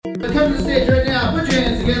Come to the stage right now. Put your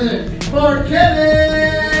hands together for Kevin!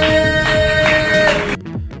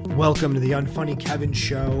 Welcome to the Unfunny Kevin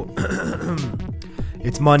Show.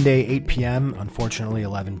 It's Monday, 8 p.m. Unfortunately,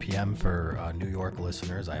 11 p.m. for New York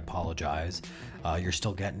listeners. I apologize. You're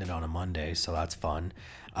still getting it on a Monday, so that's fun.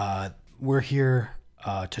 We're here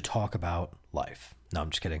to talk about life. No, I'm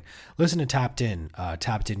just kidding. Listen to Tapped In,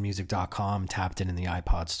 tappedinmusic.com, Tapped In the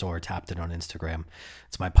iPod store, Tapped In on Instagram.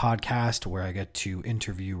 It's my podcast where I get to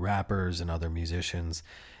interview rappers and other musicians.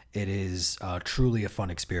 It is truly a fun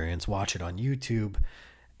experience. Watch it on YouTube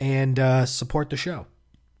and support the show.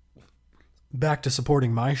 Back to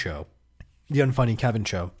supporting my show, The Unfunny Kevin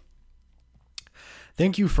Show.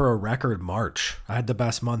 Thank you for a record March. I had the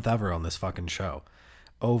best month ever on this fucking show.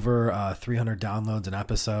 Over 300 downloads an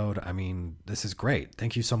episode. I mean, this is great.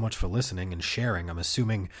 Thank you so much for listening and sharing. I'm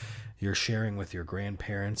assuming you're sharing with your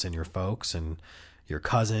grandparents and your folks and your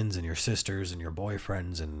cousins and your sisters and your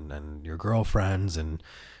boyfriends and your girlfriends and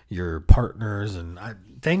your partners. And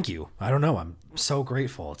thank you. I don't know. I'm so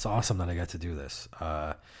grateful. It's awesome that I get to do this.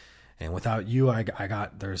 And without you,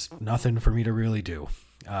 there's nothing for me to really do,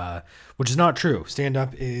 which is not true.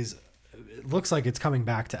 Stand-up it looks like it's coming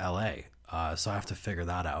back to LA. So I have to figure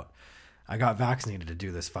that out. I got vaccinated to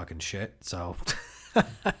do this fucking shit. So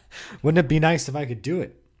wouldn't it be nice if I could do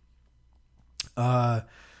it? On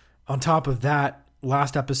top of that,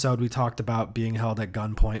 last episode, we talked about being held at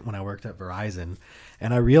gunpoint when I worked at Verizon.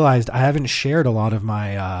 And I realized I haven't shared a lot of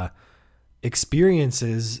my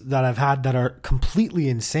experiences that I've had that are completely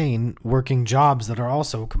insane, working jobs that are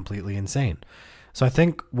also completely insane. So I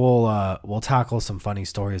think we'll tackle some funny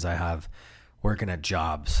stories I have working at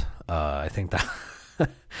jobs. I think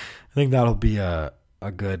that'll be a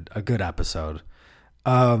good episode.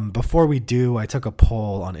 Before we do, I took a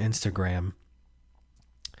poll on Instagram,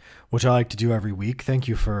 which I like to do every week. Thank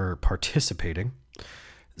you for participating.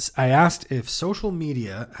 I asked if social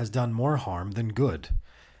media has done more harm than good.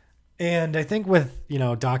 And I think with,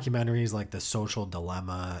 documentaries like The Social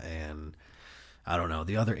Dilemma and I don't know,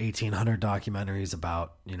 the other 1800 documentaries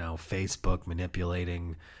about, Facebook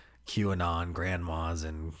manipulating QAnon grandmas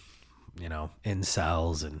and,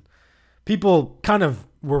 incels, and people kind of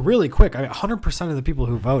were really quick. 100% of the people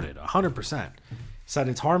who voted, 100% said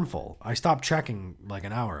it's harmful. I stopped checking like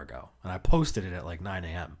an hour ago and I posted it at like 9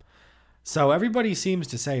 a.m. So everybody seems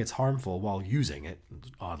to say it's harmful while using it,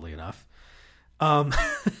 oddly enough. And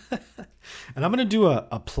I'm going to do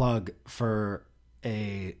a plug for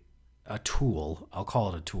a tool. I'll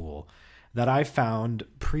call it a tool that I found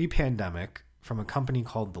pre-pandemic from a company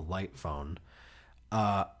called The Light Phone.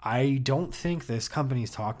 I don't think this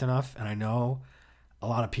company's talked enough, and I know a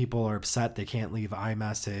lot of people are upset they can't leave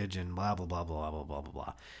iMessage and blah, blah, blah, blah, blah, blah, blah,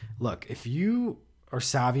 blah. Look, if you are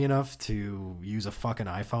savvy enough to use a fucking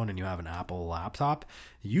iPhone and you have an Apple laptop,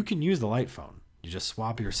 you can use The Light Phone. You just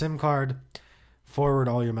swap your SIM card, forward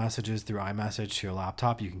all your messages through iMessage to your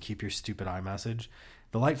laptop. You can keep your stupid iMessage.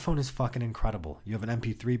 The Light Phone is fucking incredible. You have an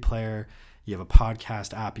MP3 player, you have a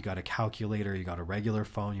podcast app, you got a calculator, you got a regular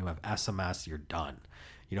phone, you have SMS, you're done.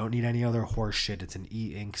 You don't need any other horse shit. It's an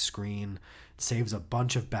e-ink screen. It saves a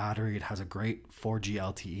bunch of battery. It has a great 4G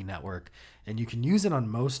LTE network, and you can use it on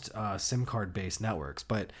most SIM card based networks.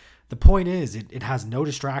 But the point is, it has no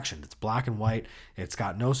distraction. It's black and white. It's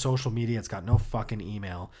got no social media. It's got no fucking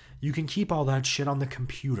email. You can keep all that shit on the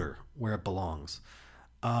computer where it belongs.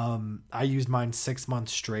 I used mine 6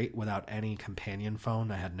 months straight without any companion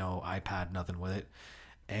phone. I had no iPad, nothing with it.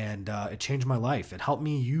 And it changed my life. It helped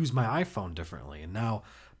me use my iPhone differently. And now,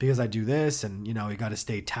 because I do this and, you got to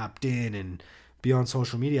stay tapped in and be on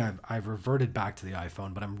social media, I've reverted back to the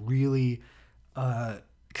iPhone. But I'm really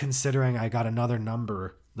considering I got another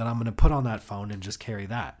number that I'm going to put on that phone and just carry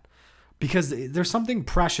that. Because there's something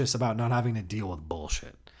precious about not having to deal with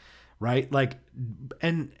bullshit, right? Like,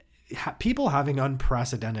 and people having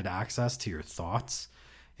unprecedented access to your thoughts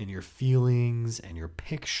and your feelings and your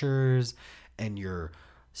pictures and your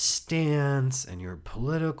stance and your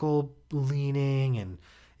political leaning, and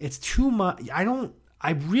it's too much.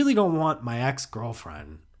 I really don't want my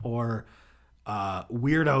ex-girlfriend or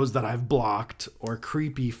weirdos that I've blocked or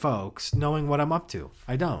creepy folks knowing what I'm up to.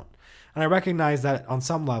 I don't. And I recognize that on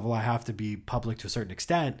some level I have to be public to a certain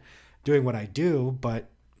extent doing what I do, but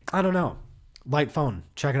I don't know. Light Phone,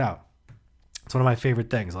 check it out. It's one of my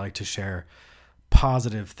favorite things. I like to share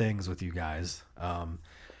positive things with you guys,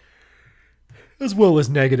 as well as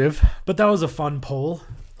negative. But that was a fun poll.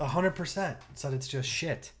 100% said it's just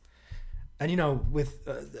shit. And with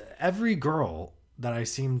every girl that I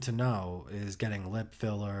seem to know is getting lip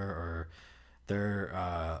filler, or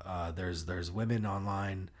there's women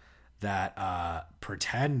online that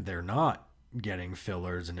pretend they're not getting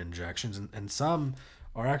fillers and injections, and some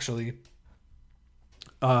are actually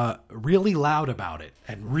really loud about it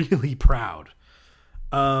and really proud.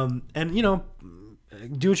 And you know,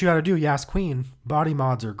 do what you got to do. Yas Queen, body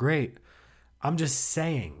mods are great. I'm just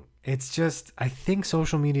saying, it's just, I think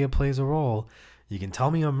social media plays a role. You can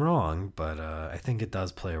tell me I'm wrong, but I think it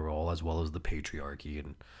does play a role, as well as the patriarchy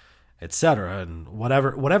and etc. And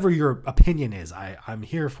whatever your opinion is, I'm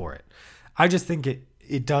here for it. I just think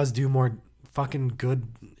it does do more fucking good,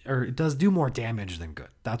 or it does do more damage than good.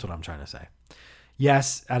 That's what I'm trying to say.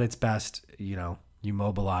 Yes, at its best, you know, you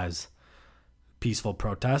mobilize peaceful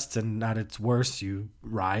protests, and at its worst, you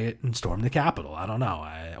riot and storm the Capitol. I don't know.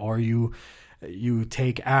 Or you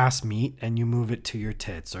take ass meat and you move it to your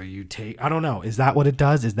tits, or you take, I don't know. Is that what it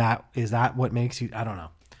does? Is that what makes you, I don't know.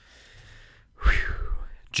 Whew.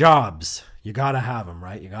 Jobs. You got to have them,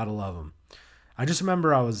 right? You got to love them. I just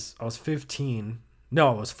remember I was 15.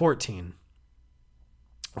 No, I was 14.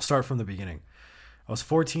 I'll start from the beginning. I was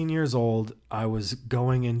 14 years old. I was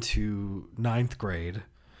going into 9th grade,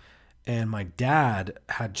 and my dad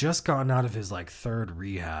had just gotten out of his like 3rd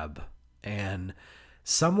rehab, and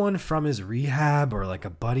someone from his rehab, or like a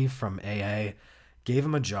buddy from AA, gave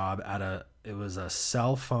him a job at it was a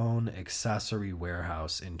cell phone accessory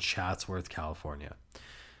warehouse in Chatsworth, California.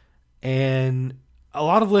 And a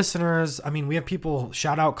lot of listeners, I mean, we have people,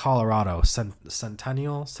 shout out Colorado,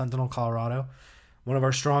 Sentinel, Colorado. One of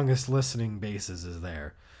our strongest listening bases is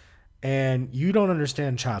there. And you don't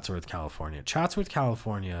understand Chatsworth, California. Chatsworth,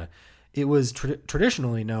 California, it was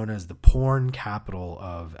traditionally known as the porn capital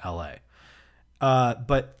of LA.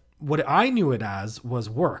 But what I knew it as was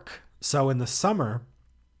work. So in the summer,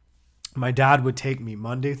 my dad would take me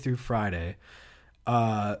Monday through Friday,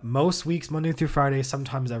 most weeks, Monday through Friday,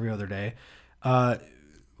 sometimes every other day,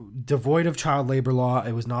 devoid of child labor law.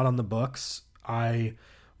 It was not on the books. I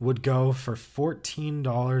would go for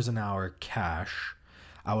 $14 an hour cash.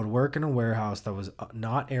 I would work in a warehouse that was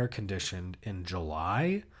not air conditioned in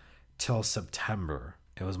July till September.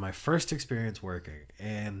 It was my first experience working,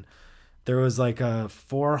 and there was like a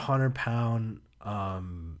 400-pound,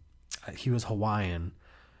 he was Hawaiian,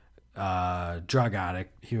 drug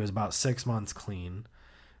addict. He was about 6 months clean.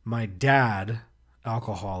 My dad,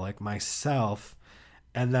 alcoholic, myself,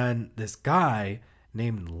 and then this guy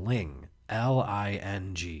named Ling,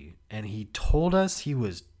 Ling. And he told us he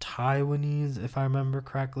was Taiwanese, if I remember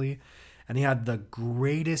correctly. And he had the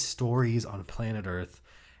greatest stories on planet Earth.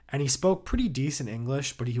 And he spoke pretty decent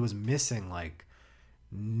English, but he was missing like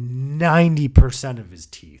 90% of his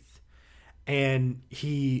teeth. And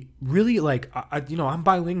he really, like, I'm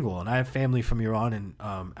bilingual and I have family from Iran, and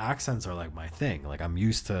accents are like my thing. Like, I'm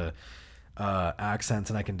used to accents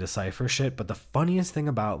and I can decipher shit. But the funniest thing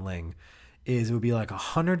about Ling is it would be like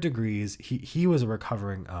 100 degrees. He was a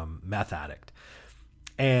recovering meth addict.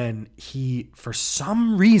 And he, for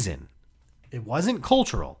some reason, it wasn't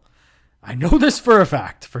cultural. I know this for a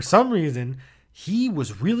fact. For some reason, he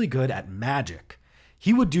was really good at magic.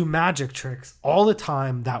 He would do magic tricks all the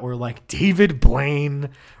time that were like David Blaine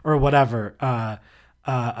or whatever,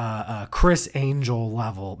 Chris Angel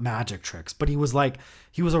level magic tricks. But he was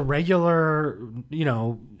a regular,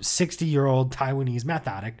 60-year-old Taiwanese meth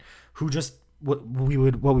addict who just, what we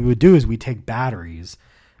would do is we take batteries.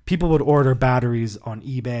 People would order batteries on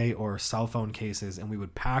eBay or cell phone cases, and we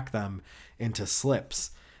would pack them into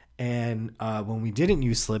slips. And when we didn't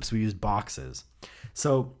use slips, we used boxes.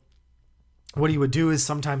 So what he would do is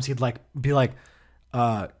sometimes he'd be like,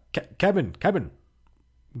 Kevin,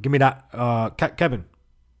 give me that, Kevin,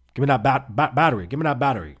 give me that battery. Give me that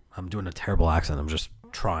battery. I'm doing a terrible accent. I'm just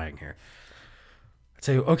trying here. I'd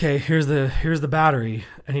say, okay, here's the battery.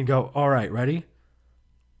 And he'd go, all right, ready?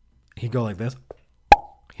 He'd go like this.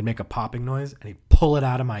 He'd make a popping noise and he'd pull it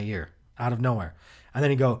out of my ear, out of nowhere. And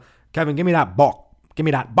then he'd go, Kevin, give me that bok. Give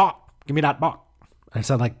me that bok. Give me that bok. And it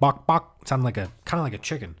sounded like bok, bok. It sounded like kind of like a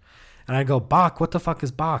chicken. And I'd go, Bach, what the fuck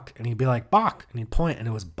is Bach? And he'd be like, Bach. And he'd point, and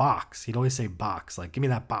it was box. He'd always say box. Like, give me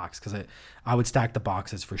that box. Because I would stack the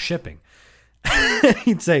boxes for shipping.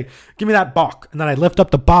 He'd say, give me that box. And then I'd lift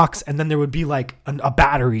up the box, and then there would be like a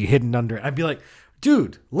battery hidden under it. I'd be like,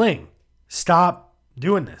 dude, Ling, stop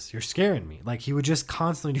doing this. You're scaring me. Like, he would just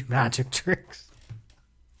constantly do magic tricks.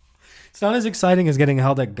 It's not as exciting as getting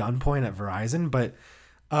held at gunpoint at Verizon, but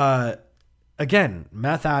again,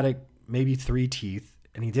 meth addict, maybe 3 teeth.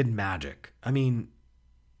 And he did magic. I mean,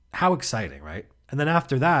 how exciting, right? And then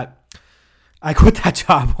after that, I quit that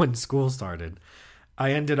job when school started.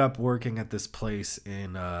 I ended up working at this place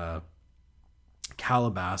in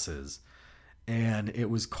Calabasas, and it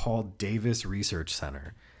was called Davis Research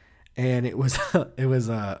Center. And it was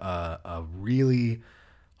a really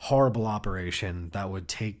horrible operation that would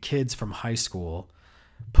take kids from high school,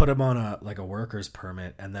 put them on a worker's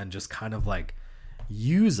permit, and then just kind of like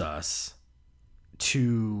use us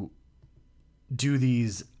to do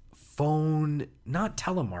these not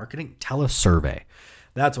telemarketing, telesurvey.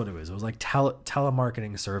 That's what it was. It was like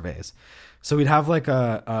telemarketing surveys. So we'd have like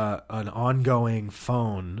an ongoing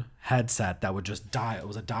phone headset that would just dial. It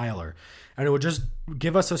was a dialer, and it would just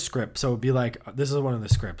give us a script. So it would be like, this is one of the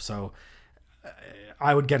scripts. So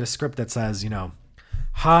I would get a script that says,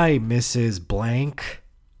 hi, Mrs. Blank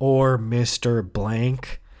or Mr.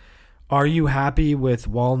 Blank. Are you happy with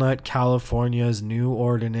Walnut, California's new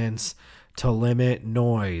ordinance to limit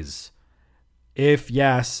noise? If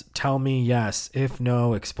yes, tell me yes. If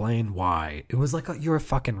no, explain why. It was like you're a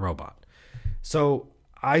fucking robot. So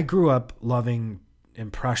I grew up loving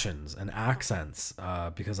impressions and accents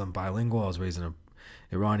because I'm bilingual. I was raised in an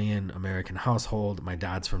Iranian American household. My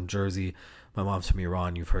dad's from Jersey. My mom's from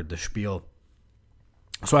Iran. You've heard the spiel.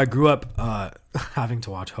 So I grew up having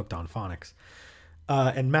to watch Hooked on Phonics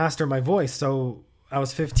and master my voice. So I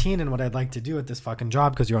was 15, and what I'd like to do at this fucking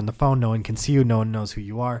job, because you're on the phone, no one can see you, no one knows who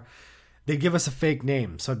you are, they'd give us a fake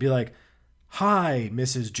name. So I'd be like, hi,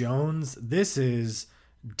 Mrs. Jones. This is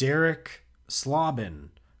Derek Slobin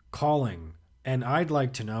calling, and I'd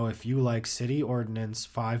like to know if you like City Ordinance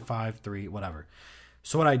 553, whatever.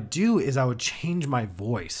 So what I'd do is I would change my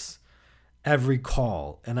voice every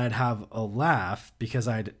call, and I'd have a laugh because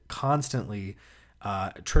I'd constantly,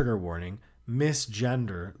 trigger warning,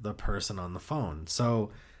 misgender the person on the phone. So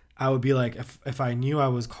I would be like, if I knew I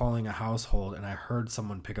was calling a household and I heard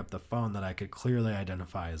someone pick up the phone that I could clearly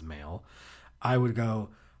identify as male, I would go,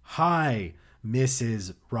 hi,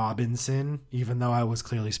 Mrs. Robinson, even though I was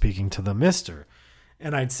clearly speaking to the Mr.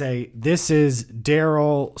 And I'd say, this is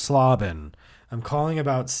Daryl Slobin. I'm calling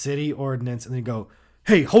about city ordinance. And they'd go,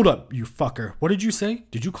 hey, hold up, you fucker. What did you say?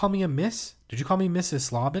 Did you call me a miss? Did you call me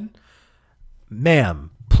Mrs. Slobin?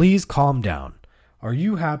 Ma'am, please calm down. Are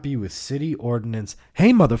you happy with city ordinance?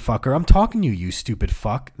 Hey, motherfucker, I'm talking to you, you stupid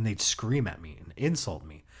fuck. And they'd scream at me and insult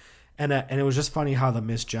me. And it was just funny how the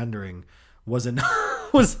misgendering was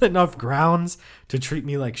enough grounds to treat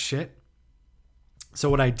me like shit. So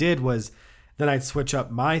what I did was then I'd switch up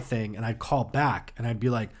my thing and I'd call back and I'd be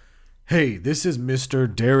like, hey, this is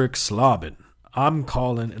Mr. Derek Slobin. I'm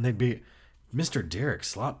calling. And they'd be, Mr. Derek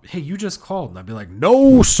Slobin? Hey, you just called. And I'd be like,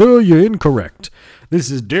 no, sir, you're incorrect.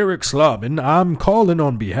 This is Derek Slobin. I'm calling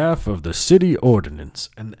on behalf of the city ordinance.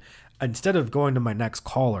 And instead of going to my next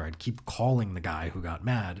caller, I'd keep calling the guy who got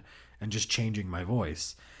mad and just changing my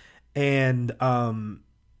voice. And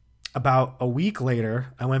about a week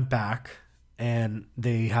later, I went back and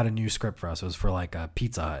they had a new script for us. It was for like a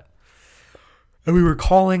Pizza Hut. And we were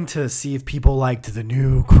calling to see if people liked the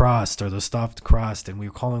new crust or the stuffed crust. And we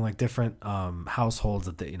were calling like different households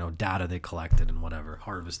that they, data they collected and whatever,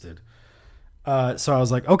 harvested. So I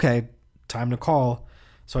was like, okay, time to call.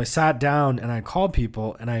 So I sat down and I called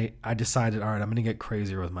people and I decided, all right, I'm going to get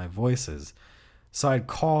crazier with my voices. So I'd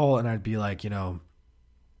call and I'd be like,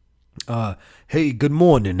 hey, good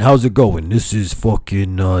morning. How's it going? This is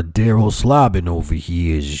fucking Daryl Slobin over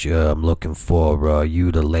here. I'm looking for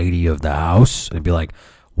you, the lady of the house. And I'd be like,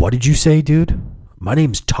 what did you say, dude? My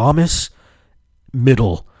name's Thomas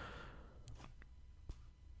Middle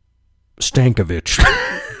Stankovich.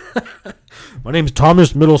 My name's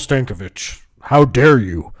Thomas Middle Stankovich. How dare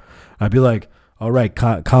you? I'd be like, all right,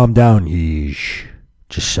 calm down.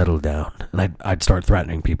 Just settle down. And I'd start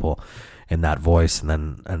threatening people in that voice, and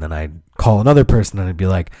then I'd call another person and I'd be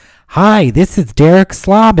like, hi, this is Derek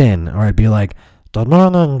Slobin. Or I'd be like, good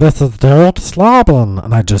morning, this is Derek Slobin.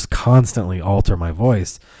 And I'd just constantly alter my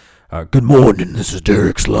voice. Good morning, this is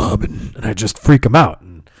Derek Slobin. And I'd just freak them out.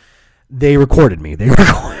 And they recorded me.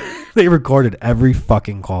 They recorded every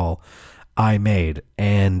fucking call I made.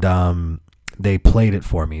 And they played it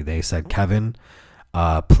for me. They said, Kevin,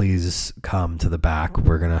 please come to the back.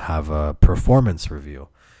 We're going to have a performance review.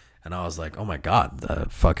 And I was like, oh my God, the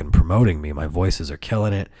fucking promoting me. My voices are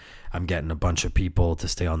killing it. I'm getting a bunch of people to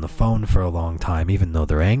stay on the phone for a long time, even though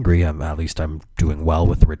they're angry. At least I'm doing well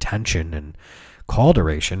with retention and call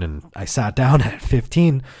duration. And I sat down at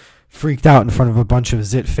 15, freaked out in front of a bunch of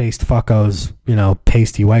zit-faced fuckos,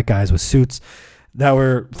 pasty white guys with suits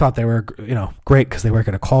that thought they were, great because they work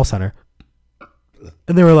at a call center.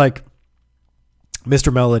 And they were like,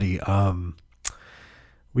 Mr. Melody,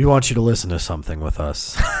 we want you to listen to something with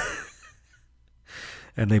us.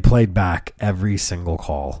 And they played back every single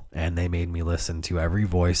call, and they made me listen to every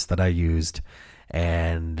voice that I used,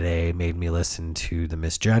 and they made me listen to the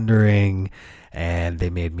misgendering, and they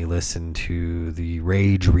made me listen to the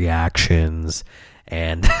rage reactions,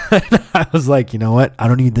 And I was like, you know what? I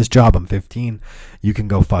don't need this job. I'm 15. You can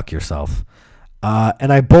go fuck yourself.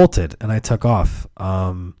 And I bolted and I took off.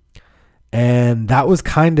 And that was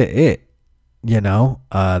kind of it,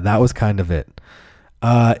 that was kind of it.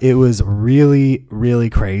 It was really, really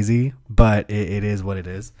crazy, but it is what it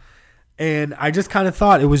is. And I just kind of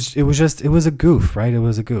thought it was a goof, right? It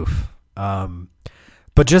was a goof.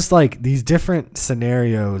 But just like these different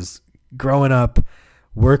scenarios growing up,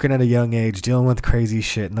 working at a young age, dealing with crazy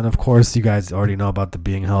shit. And then, of course, you guys already know about the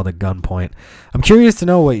being held at gunpoint. I'm curious to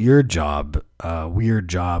know what your weird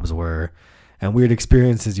jobs were and weird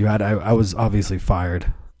experiences you had. I was obviously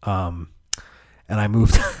fired. And I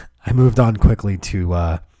moved I moved on quickly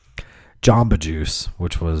to Jamba Juice,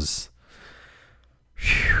 which was,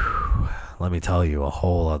 let me tell you, a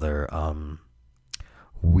whole other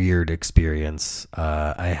weird experience.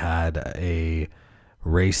 I had a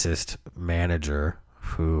racist manager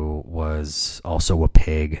who was also a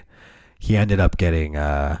pig. He ended up getting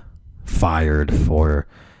fired for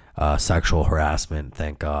sexual harassment,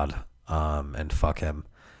 thank God, and fuck him.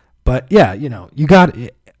 But yeah,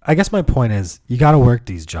 I guess my point is you got to work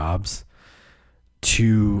these jobs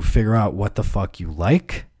to figure out what the fuck you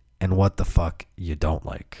like and what the fuck you don't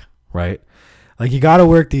like, right? Like, you got to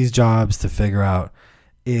work these jobs to figure out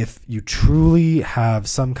if you truly have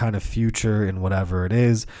some kind of future in whatever it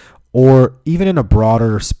is, or even in a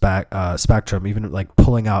broader spectrum, even like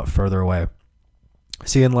pulling out further away,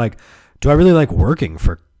 seeing like, do I really like working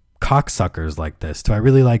for cocksuckers like this? Do I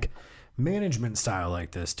really like management style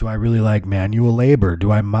like this? Do I really like manual labor?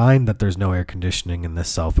 Do I mind that there's no air conditioning in this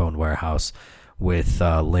cell phone warehouse with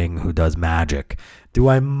Ling, who does magic? Do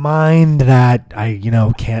I mind that I,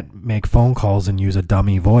 can't make phone calls and use a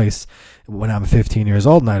dummy voice when I'm 15 years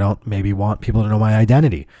old and I don't maybe want people to know my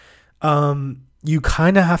identity? You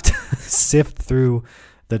kind of have to sift through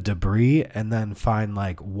the debris and then find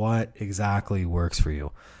like what exactly works for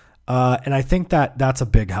you. And I think that that's a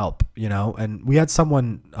big help, and we had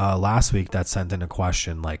someone last week that sent in a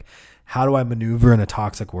question like, how do I maneuver in a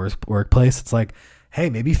toxic workplace? It's like, hey,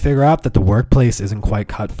 maybe figure out that the workplace isn't quite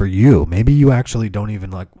cut for you. Maybe you actually don't even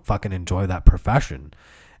like fucking enjoy that profession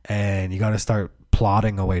and you got to start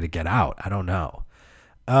plotting a way to get out. I don't know.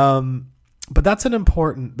 But that's an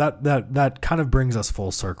important, that kind of brings us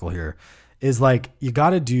full circle here, is like, you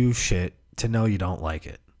got to do shit to know you don't like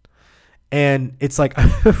it. And it's like,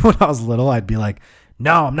 when I was little, I'd be like,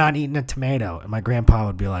 no, I'm not eating a tomato. And my grandpa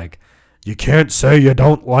would be like, you can't say you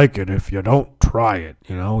don't like it if you don't try it.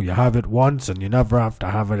 You have it once and you never have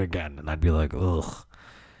to have it again. And I'd be like, ugh.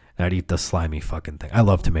 And I'd eat the slimy fucking thing. I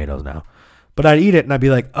love tomatoes now. But I'd eat it and I'd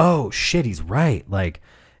be like, oh shit, he's right. Like,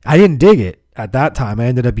 I didn't dig it at that time. I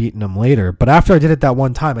ended up eating them later. But after I did it that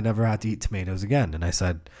one time, I never had to eat tomatoes again. And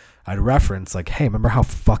I'd reference like, hey, remember how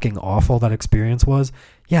fucking awful that experience was?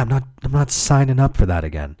 Yeah, I'm not signing up for that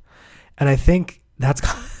again. And I think that's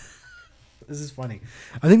this is funny.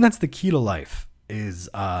 I think that's the key to life is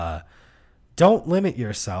don't limit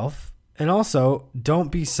yourself, and also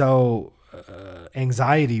don't be so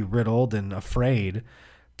anxiety riddled and afraid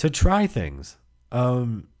to try things.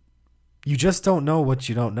 You just don't know what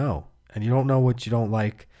you don't know, and you don't know what you don't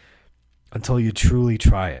like until you truly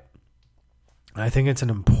try it. And I think it's an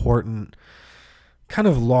important kind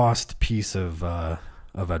of lost piece of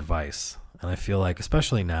advice. And I feel like,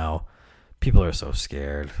 especially now, people are so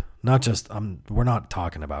scared. Not just, we're not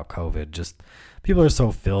talking about COVID, just people are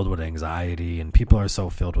so filled with anxiety and people are so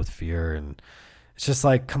filled with fear. And it's just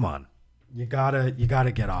like, come on, you gotta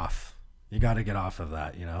get off. You gotta get off of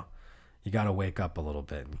that, You gotta wake up a little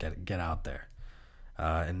bit and get out there.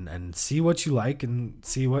 And see what you like and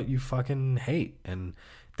see what you fucking hate. And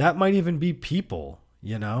that might even be people,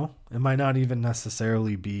 It might not even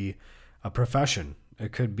necessarily be a profession.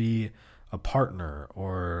 It could be a partner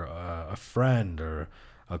or a friend or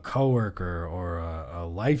a coworker or a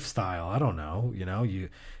lifestyle. I don't know.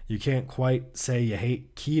 You can't quite say you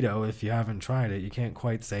hate keto if you haven't tried it. You can't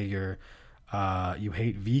quite say you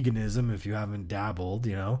hate veganism if you haven't dabbled.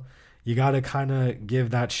 You got to kind of give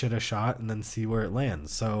that shit a shot and then see where it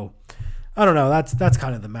lands. So I don't know. That's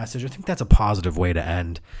kind of the message. I think that's a positive way to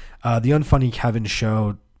end. The Unfunny Kevin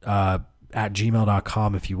Show at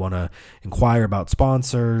gmail.com if you want to inquire about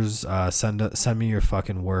sponsors. Send me your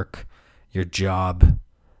fucking work, your job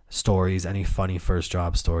stories, any funny first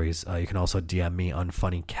job stories. You can also DM me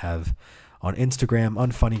Unfunny Kev on Instagram,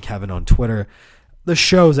 Unfunny Kevin on Twitter. The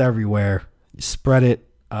show's everywhere. Spread it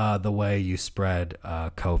the way you spread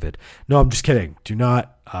COVID. No, I'm just kidding. Do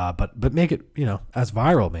not, but make it as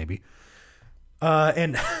viral maybe.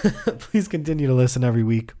 And please continue to listen every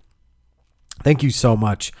week. Thank you so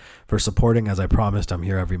much for supporting. As I promised, I'm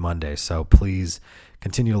here every Monday, so please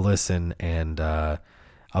continue to listen, and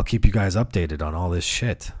I'll keep you guys updated on all this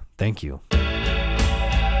shit. Thank you.